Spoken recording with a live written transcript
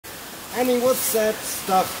Annie, what's that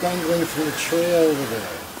stuff dangling from the tree over there?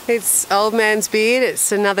 It's old man's beard.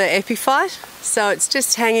 It's another epiphyte. So it's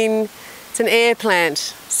just hanging, it's an air plant.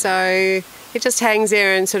 So it just hangs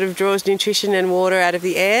there and sort of draws nutrition and water out of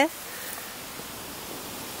the air.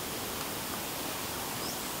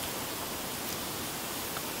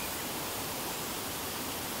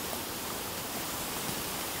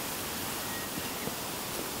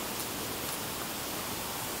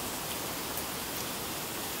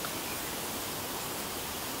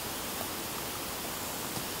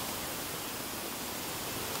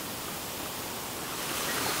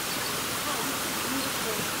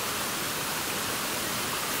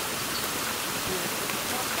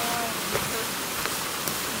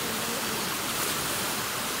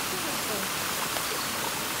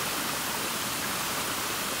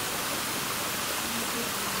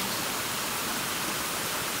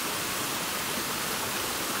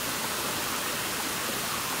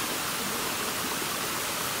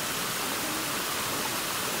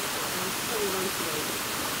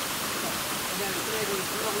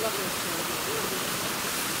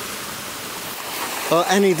 Oh,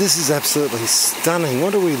 Annie, this is absolutely stunning.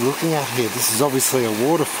 What are we looking at here? This is obviously a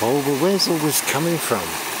waterfall, but where's all this coming from?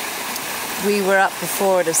 We were up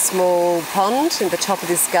before at a small pond at the top of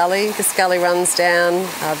this gully. This gully runs down,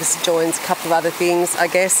 this joins a couple of other things, I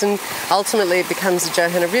guess, and ultimately it becomes the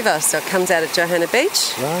Johanna River, so it comes out at Johanna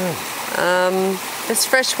Beach. Right. It's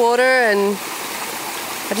fresh water, and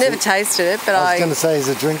I've never tasted it, but I was going to say, is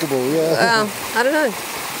it drinkable? Yeah. I don't know.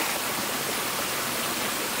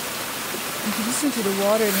 You can listen to the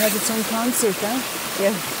water. It has its own concert, huh? Yeah.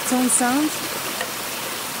 Its own sound.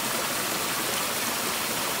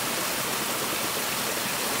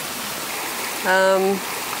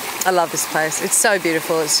 I love this place. It's so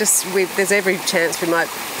beautiful. It's just, there's every chance we might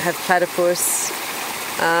have platypus,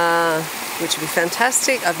 which would be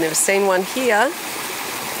fantastic. I've never seen one here,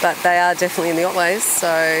 but they are definitely in the Otways, so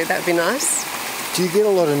that would be nice. Do you get a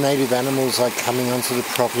lot of native animals like coming onto the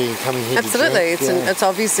property and coming here Absolutely. to drink? It's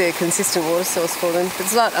obviously a consistent water source for them.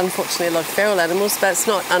 There's unfortunately a lot of feral animals, but it's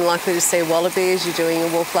not unlikely to see a wallaby as you're doing a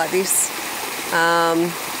walk like this.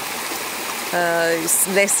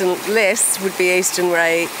 Less and less would be eastern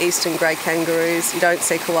grey kangaroos. You don't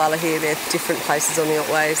see koala here. They're different places on the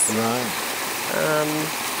Otways.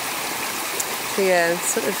 Right. Yeah,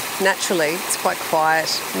 sort of naturally, it's quite quiet.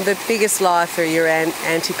 The biggest life are your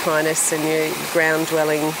antechinus and your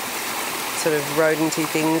ground-dwelling sort of rodenty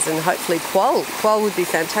things, and hopefully quoll. Quoll would be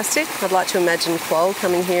fantastic. I'd like to imagine quoll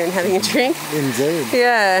coming here and having a drink. Indeed.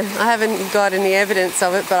 Yeah, I haven't got any evidence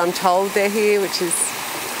of it, but I'm told they're here, which is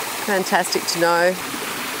fantastic to know.